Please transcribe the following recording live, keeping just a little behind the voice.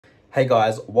Hey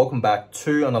guys, welcome back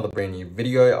to another brand new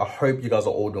video. I hope you guys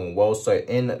are all doing well. So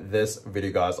in this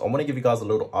video guys, I want to give you guys a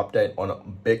little update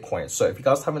on Bitcoin. So if you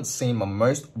guys haven't seen my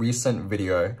most recent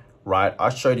video, right, I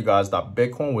showed you guys that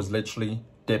Bitcoin was literally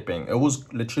dipping. It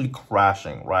was literally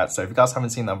crashing, right? So if you guys haven't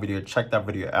seen that video, check that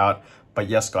video out. But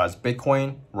yes guys,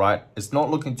 Bitcoin, right, it's not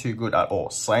looking too good at all.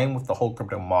 Same with the whole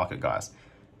crypto market guys.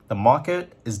 The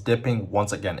market is dipping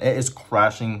once again. It is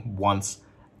crashing once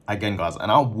again guys, and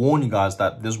I warn you guys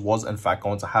that this was in fact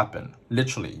going to happen.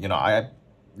 Literally, I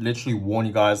literally warned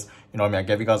you guys, I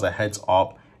gave you guys a heads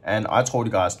up, and I told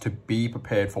you guys to be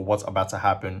prepared for what's about to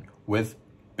happen with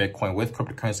Bitcoin, with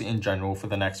cryptocurrency in general, for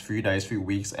the next few days, few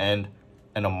weeks, and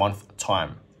in a month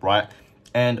time, right?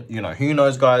 And who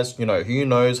knows guys, who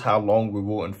knows how long we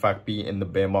will in fact be in the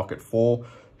bear market for.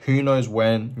 Who knows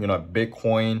when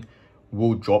Bitcoin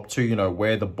will drop to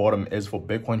where the bottom is for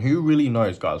Bitcoin. Who really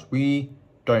knows guys? We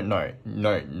don't know.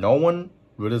 No one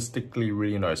realistically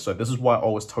really knows. So this is why I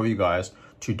always tell you guys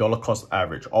to dollar cost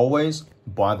average. Always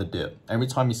buy the dip. Every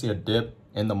time you see a dip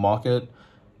in the market,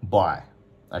 buy.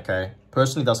 Okay,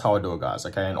 personally that's how I do it guys.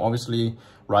 Okay, and obviously,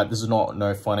 right, this is not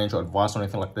no financial advice or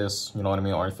anything like this, you know what I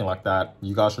mean, or anything like that.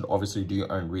 You guys should obviously do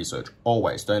your own research.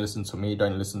 Always don't listen to me,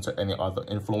 don't listen to any other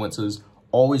influencers.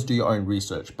 Always do your own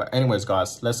research. But anyways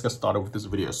guys, let's get started with this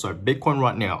video. So Bitcoin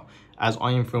right now, as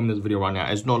I am filming this video right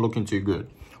now, it's not looking too good,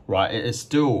 right? It is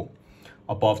still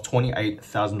above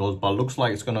 $28,000, but it looks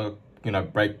like it's gonna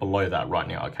break below that right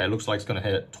now. Okay, it looks like it's gonna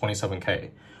hit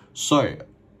 27k. So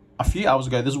a few hours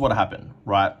ago, this is what happened,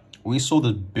 right? We saw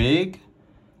this big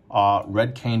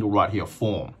red candle right here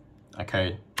form.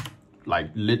 Okay, like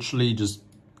literally just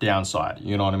downside,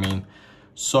 you know what I mean?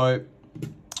 So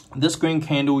this green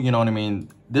candle, you know what I mean,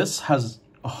 this has,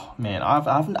 oh man, I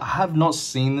have not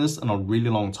seen this in a really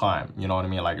long time, you know what I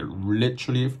mean? Like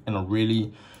literally in a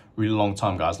really long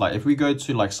time guys. Like if we go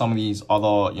to like some of these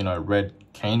other red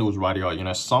candles right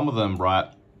here, some of them, right,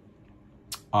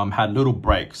 had little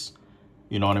breaks,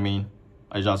 you know what I mean,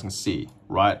 as you guys can see,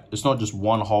 right? It's not just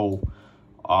one whole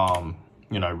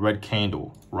red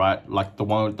candle, right? Like the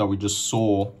one that we just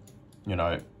saw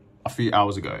a few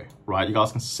hours ago, right? You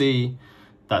guys can see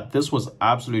that this was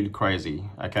absolutely crazy.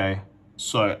 Okay,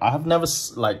 so I have never,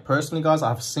 like personally guys,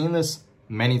 I've seen this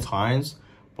many times,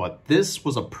 but this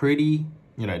was a pretty,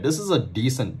 this is a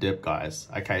decent dip guys.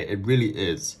 Okay, it really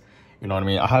is, you know what I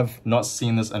mean? I have not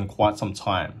seen this in quite some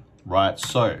time, right?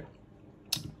 So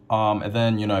and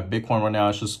then Bitcoin right now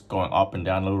is just going up and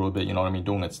down a little bit, you know what I mean,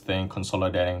 doing its thing,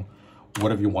 consolidating,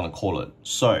 whatever you want to call it.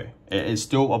 So it is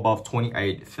still above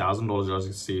 $28,000 as you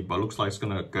can see, but it looks like it's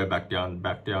gonna go back down to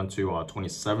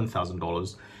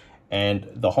 $27,000. And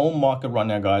the whole market right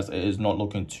now guys, it is not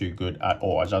looking too good at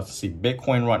all. As you can see,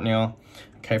 Bitcoin right now,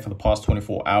 okay, for the past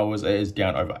 24 hours it is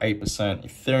down over 8%.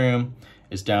 Ethereum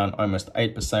is down almost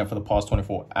 8% for the past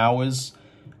 24 hours.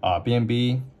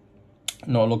 BNB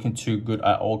not looking too good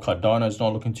at all. Cardano is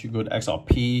not looking too good.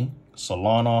 XRP,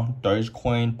 Solana,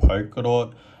 Dogecoin,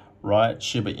 Polkadot, right,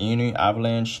 Shiba Inu,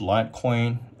 Avalanche,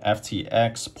 Litecoin,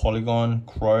 FTX, Polygon,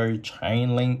 Crow,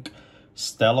 Chainlink,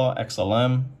 Stellar,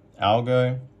 XLM,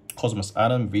 Algo, Cosmos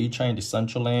Atom, VeChain,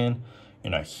 Decentraland,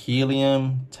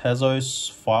 Helium,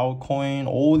 Tezos, Filecoin.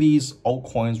 All these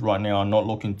altcoins right now are not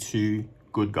looking too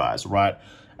good guys, right?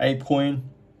 ApeCoin,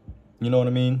 you know what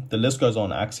I mean? The list goes on.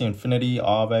 Axie Infinity,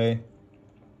 Aave,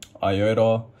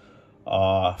 IOTA,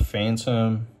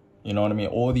 Phantom, you know what I mean?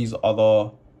 All these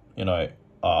other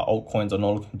altcoins are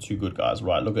not looking too good guys,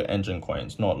 right? Look at Engine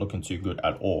Coins, not looking too good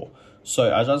at all.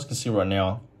 So as you guys can see right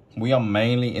now, we are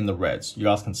mainly in the reds. You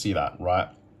guys can see that, right?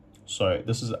 So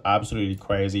this is absolutely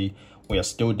crazy. We are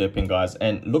still dipping guys,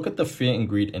 and look at the fear and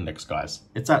greed index guys.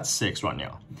 It's at 6 right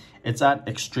now. It's at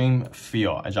extreme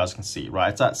fear, as you guys can see, right?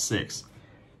 It's at 6.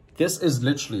 This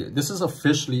is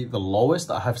officially the lowest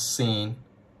I have seen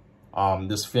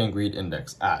this fear and greed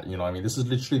index at, you know what I mean? This is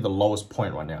literally the lowest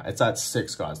point right now. It's at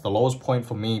 6 guys. The lowest point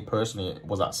for me personally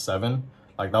was at 7.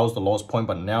 Like that was the lowest point,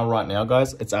 but now right now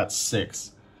guys, it's at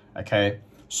 6. Okay,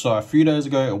 so a few days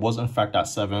ago it was in fact at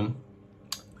 7,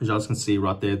 as you guys can see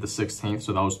right there, the 16th.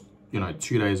 So that was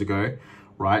 2 days ago,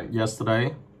 right?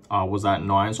 Yesterday was at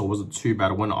 9, so it wasn't too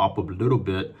bad. It went up a little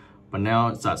bit, but now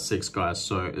it's at 6 guys,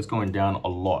 so it's going down a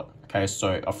lot. Okay,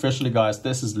 so officially guys,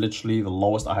 this is literally the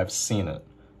lowest I have seen it,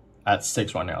 at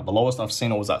 6 right now. The lowest I've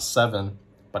seen it was at 7,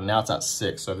 but now it's at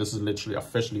 6. So this is literally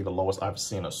officially the lowest I've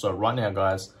seen it. So right now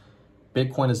guys,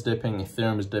 Bitcoin is dipping,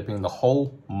 Ethereum is dipping. The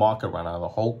whole market right now, the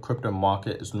whole crypto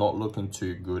market is not looking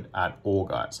too good at all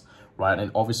guys, right? And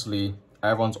obviously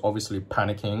everyone's obviously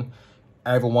panicking.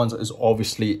 Everyone's is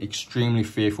obviously extremely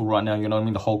fearful right now, you know what I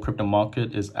mean? The whole crypto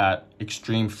market is at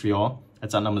extreme fear.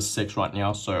 It's at number 6 right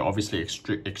now. So obviously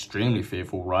extremely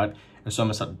fearful, right? It's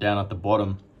almost down at the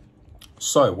bottom.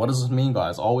 So what does this mean,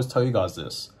 guys? I always tell you guys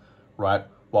this, right?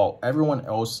 While everyone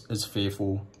else is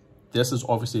fearful, this is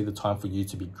obviously the time for you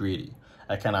to be greedy.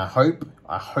 Okay, and I hope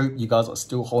you guys are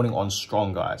still holding on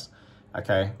strong, guys.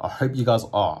 Okay, I hope you guys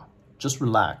are. Just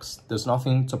relax. There's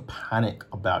nothing to panic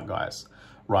about, guys,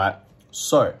 right?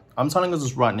 So I'm telling you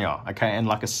this right now, okay? And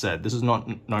like I said, this is no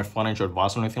financial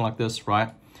advice or anything like this,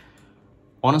 right?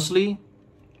 Honestly,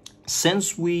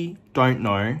 since we don't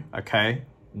know, okay,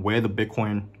 where the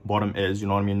Bitcoin bottom is, you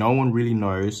know what I mean? No one really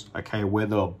knows, okay, where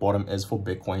the bottom is for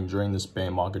Bitcoin during this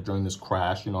bear market, during this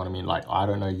crash, you know what I mean? Like, I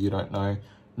don't know, you don't know.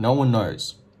 No one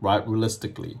knows, right?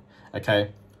 Realistically,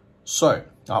 okay? So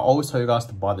I always tell you guys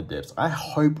to buy the dips. I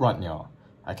hope right now,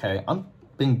 okay, I'm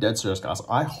being dead serious, guys.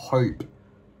 I hope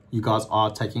you guys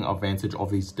are taking advantage of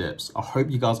these dips. I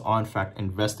hope you guys are, in fact,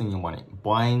 investing your money,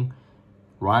 buying,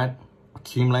 right,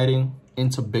 accumulating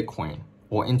into Bitcoin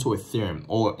or into Ethereum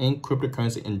or in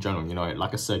cryptocurrency in general. You know,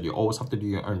 like I said, you always have to do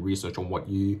your own research on what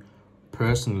you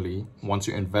personally want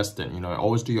to invest in. You know,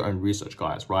 always do your own research,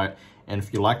 guys, right? And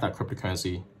if you like that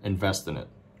cryptocurrency, invest in it.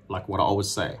 Like what I always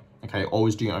say, okay?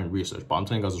 Always do your own research. But I'm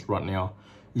telling you guys this right now,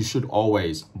 you should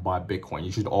always buy Bitcoin.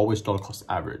 You should always dollar cost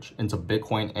average into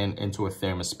Bitcoin and into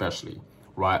Ethereum especially,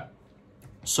 right?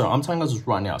 So I'm telling you guys this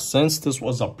right now, since this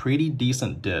was a pretty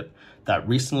decent dip that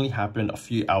recently happened a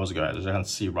few hours ago, as you can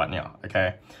see right now,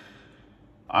 okay?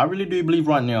 I really do believe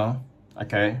right now,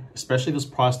 okay, especially this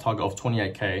price target of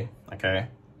 28K, okay?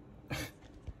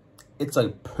 It's a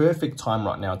perfect time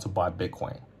right now to buy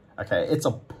Bitcoin, okay? It's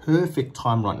a perfect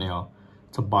time right now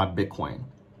to buy Bitcoin,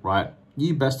 right?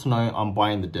 You best to know I'm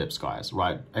buying the dips, guys,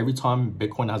 right? Every time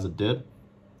Bitcoin has a dip,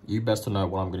 you best to know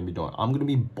what I'm going to be doing. I'm going to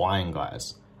be buying,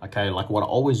 guys, okay? Like what I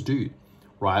always do,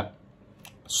 right?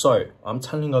 So I'm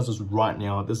telling you guys this right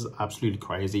now. This is absolutely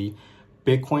crazy.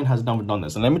 Bitcoin has never done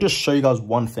this. And let me just show you guys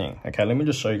one thing, okay? Let me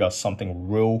just show you guys something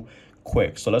real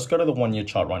quick. So let's go to the 1 year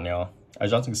chart right now.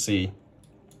 As you can see,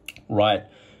 right,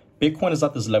 Bitcoin is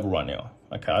at this level right now,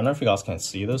 okay? I don't know if you guys can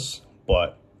see this,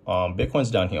 but Bitcoin's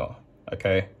down here,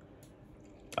 okay,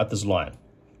 at this line,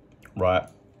 right?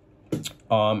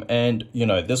 And you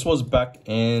know, this was back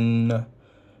in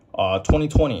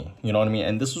 2020, you know what I mean?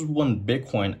 And this is when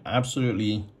Bitcoin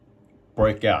absolutely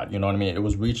broke out, you know what I mean? It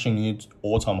was reaching new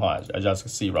all-time highs, as you guys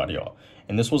can see right here.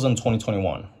 And this was in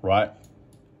 2021, right?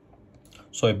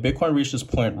 So Bitcoin reached this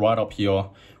point right up here,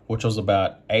 which was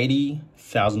about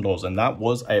 $80,000. And that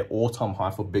was an all-time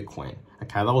high for Bitcoin.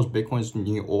 Okay, that was Bitcoin's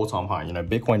new all-time high. You know,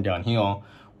 Bitcoin down here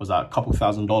was at a couple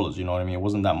 $1,000s, you know what I mean? It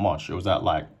wasn't that much. It was at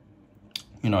like,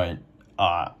 you know,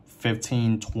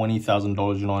 $15,000,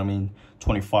 $20,000, you know what I mean?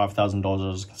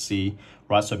 $25,000, as you can see,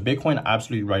 right? So Bitcoin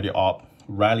absolutely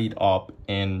rallied up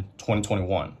in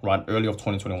 2021, right? Early of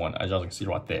 2021, as you guys can see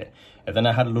right there. And then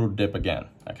I had a little dip again,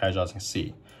 okay, as you guys can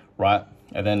see, right?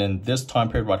 And then in this time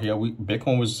period right here,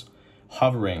 Bitcoin was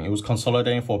hovering. It was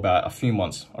consolidating for about a few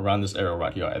months around this area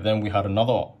right here. And then we had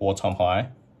another all-time high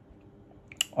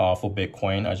for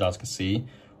Bitcoin, as you guys can see,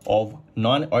 of over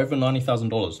 $90,000,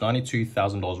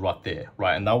 $92,000 right there,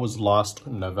 right? And that was last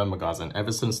November, guys. And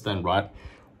ever since then, right,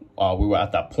 we were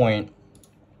at that point.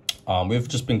 We've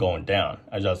just been going down,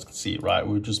 as you guys can see, right?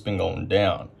 We've just been going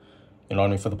down, you know what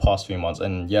I mean, for the past few months.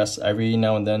 And yes, every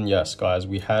now and then, yes, guys,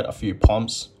 we had a few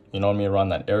pumps, you know what I mean, around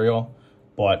that area.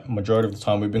 But majority of the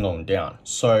time, we've been going down.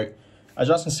 So as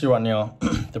you guys can see right now,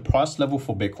 the price level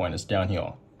for Bitcoin is down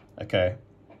here, okay?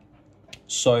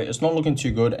 So it's not looking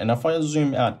too good. And if I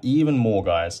zoom out even more,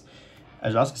 guys,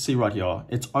 as you guys can see right here,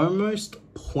 it's almost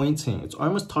pointing, it's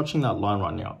almost touching that line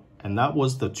right now. And that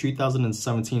was the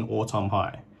 2017 all-time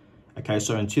high. Okay,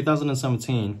 so in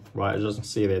 2017, right, as you can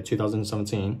see there,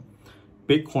 2017,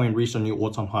 Bitcoin reached a new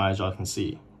all-time high, as you can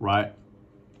see, right?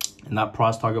 And that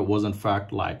price target was, in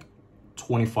fact, like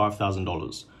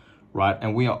 $25,000, right?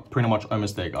 And we are pretty much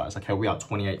almost there, guys. Okay, we are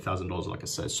 $28,000, like I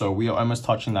said. So we are almost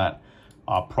touching that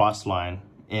price line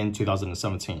in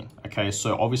 2017. Okay,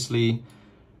 so obviously,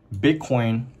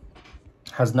 Bitcoin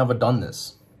has never done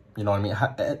this. You know what I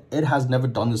mean? It has never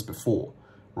done this before,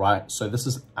 right? So this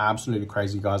is absolutely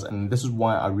crazy, guys. And this is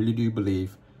why I really do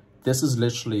believe this is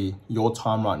literally your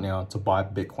time right now to buy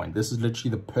Bitcoin. This is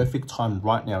literally the perfect time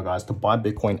right now, guys, to buy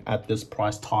Bitcoin at this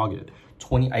price target,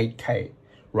 28K,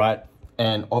 right?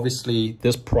 And obviously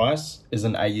this price is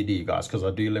an AUD, guys, because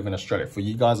I do live in Australia. For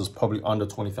you guys, it's probably under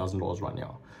 $20,000 right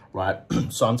now, right?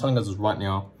 So I'm telling you guys this right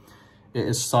now, it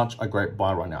is such a great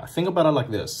buy right now. Think about it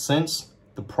like this. Since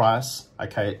the price,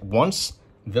 okay, once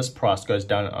this price goes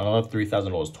down another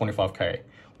 $3,000, 25K,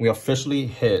 we officially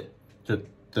hit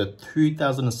the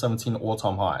 2017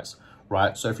 all-time highs,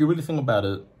 right? So if you really think about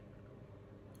it,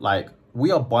 like,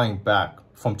 we are buying back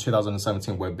from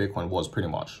 2017 where Bitcoin was, pretty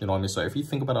much, you know what I mean? So if you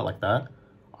think about it like that,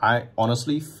 I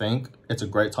honestly think it's a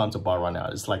great time to buy right now.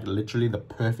 It's like literally the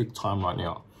perfect time right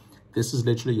now. This is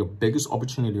literally your biggest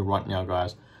opportunity right now,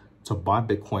 guys, to buy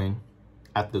Bitcoin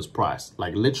at this price.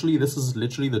 Like, literally, this is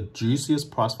literally the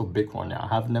juiciest price for Bitcoin now.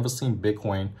 I have never seen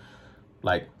Bitcoin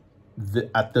like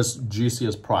at this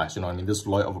juiciest price, you know what I mean? This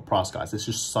low of a price, guys. This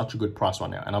is such a good price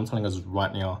right now. And I'm telling you guys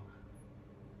right now,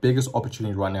 biggest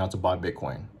opportunity right now to buy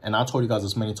Bitcoin. And I told you guys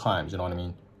this many times, you know what I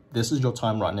mean? This is your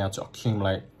time right now to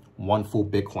accumulate one full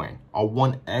Bitcoin. I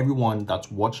want everyone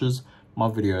that watches my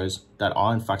videos that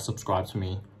are in fact subscribed to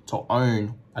me to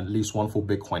own at least one full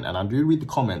Bitcoin. And I do read the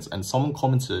comments, and someone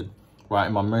commented right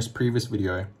in my most previous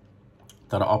video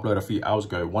that I uploaded a few hours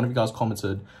ago. One of you guys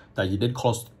commented that you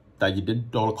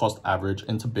did dollar cost average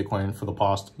into Bitcoin for the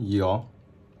past year,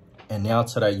 and now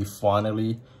today you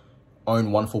finally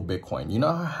own one full Bitcoin. You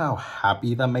know how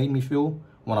happy that made me feel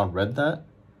when I read that?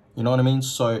 You know what I mean?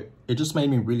 So it just made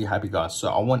me really happy, guys. So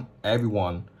I want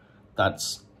everyone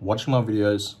that's watching my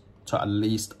videos to at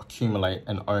least accumulate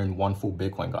and own one full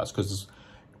Bitcoin, guys. Because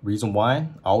reason why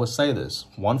I always say this,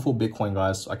 one full Bitcoin,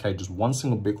 guys, okay, just one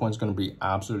single Bitcoin is going to be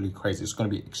absolutely crazy. It's going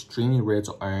to be extremely rare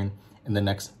to own in the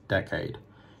next decade.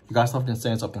 You guys have to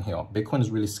understand something here. Bitcoin is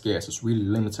really scarce. It's really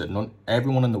limited. Not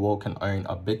everyone in the world can own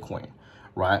a Bitcoin,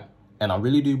 right? And I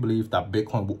really do believe that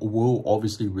Bitcoin will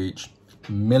obviously reach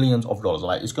millions of dollars.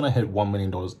 Like, it's going to hit $1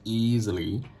 million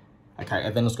easily, okay?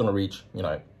 And then it's going to reach, you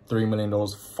know, $3 million,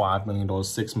 $5 million,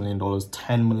 $6 million,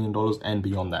 $10 million, and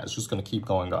beyond that. It's just going to keep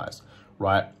going, guys,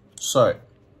 right? So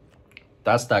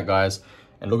that's that, guys.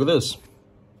 And look at this.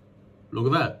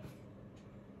 Look at that.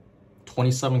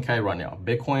 27K right now.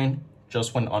 Bitcoin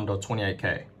just went under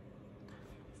 28K.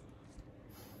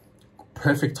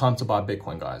 Perfect time to buy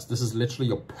Bitcoin, guys. This is literally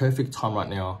your perfect time right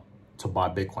now to buy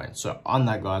Bitcoin. So on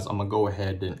that, guys, I'm gonna go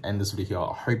ahead and end this video here.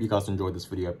 I hope you guys enjoyed this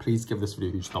video. Please give this video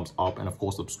a huge thumbs up, and of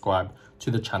course subscribe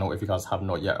to the channel if you guys have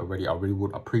not yet already. I really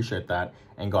would appreciate that.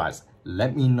 And guys,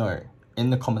 let me know in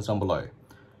the comments down below,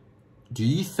 do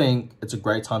you think it's a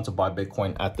great time to buy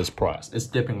Bitcoin at this price? It's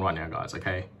dipping right now, guys,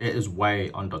 okay? It is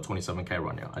way under 27K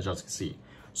right now, as you guys can see.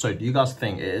 So do you guys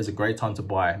think it is a great time to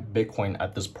buy Bitcoin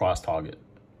at this price target,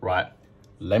 right?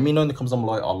 Let me know in the comments down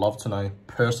below. I'd love to know.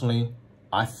 Personally,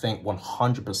 I think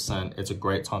 100% it's a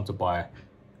great time to buy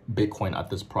Bitcoin at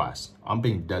this price. I'm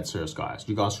being dead serious, guys.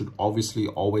 You guys should obviously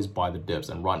always buy the dips.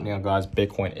 And right now, guys,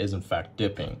 Bitcoin is in fact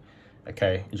dipping,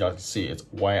 okay? As you guys can see, it's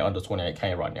way under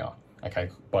 28K right now, okay?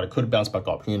 But it could bounce back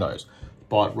up, who knows?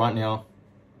 But right now,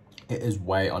 it is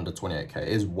way under 28K. It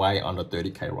is way under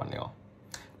 30K right now.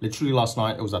 Literally last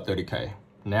night, it was at 30K.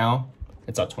 Now,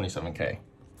 it's at 27K.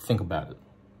 Think about it.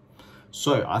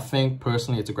 So I think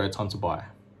personally, it's a great time to buy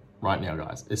right now,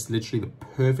 guys. It's literally the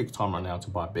perfect time right now to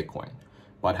buy Bitcoin.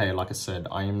 But hey, like I said,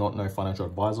 I am not no financial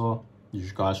advisor.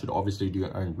 You guys should obviously do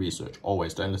your own research.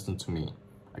 Always, don't listen to me,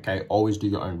 okay? Always do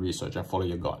your own research and follow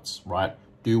your guts, right?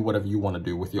 Do whatever you want to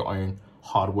do with your own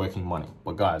hard-working money.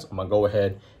 But guys, I'm gonna go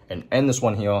ahead and end this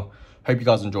one here. Hope you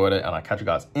guys enjoyed it, and I'll catch you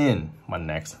guys in my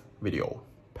next video.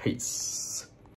 Peace.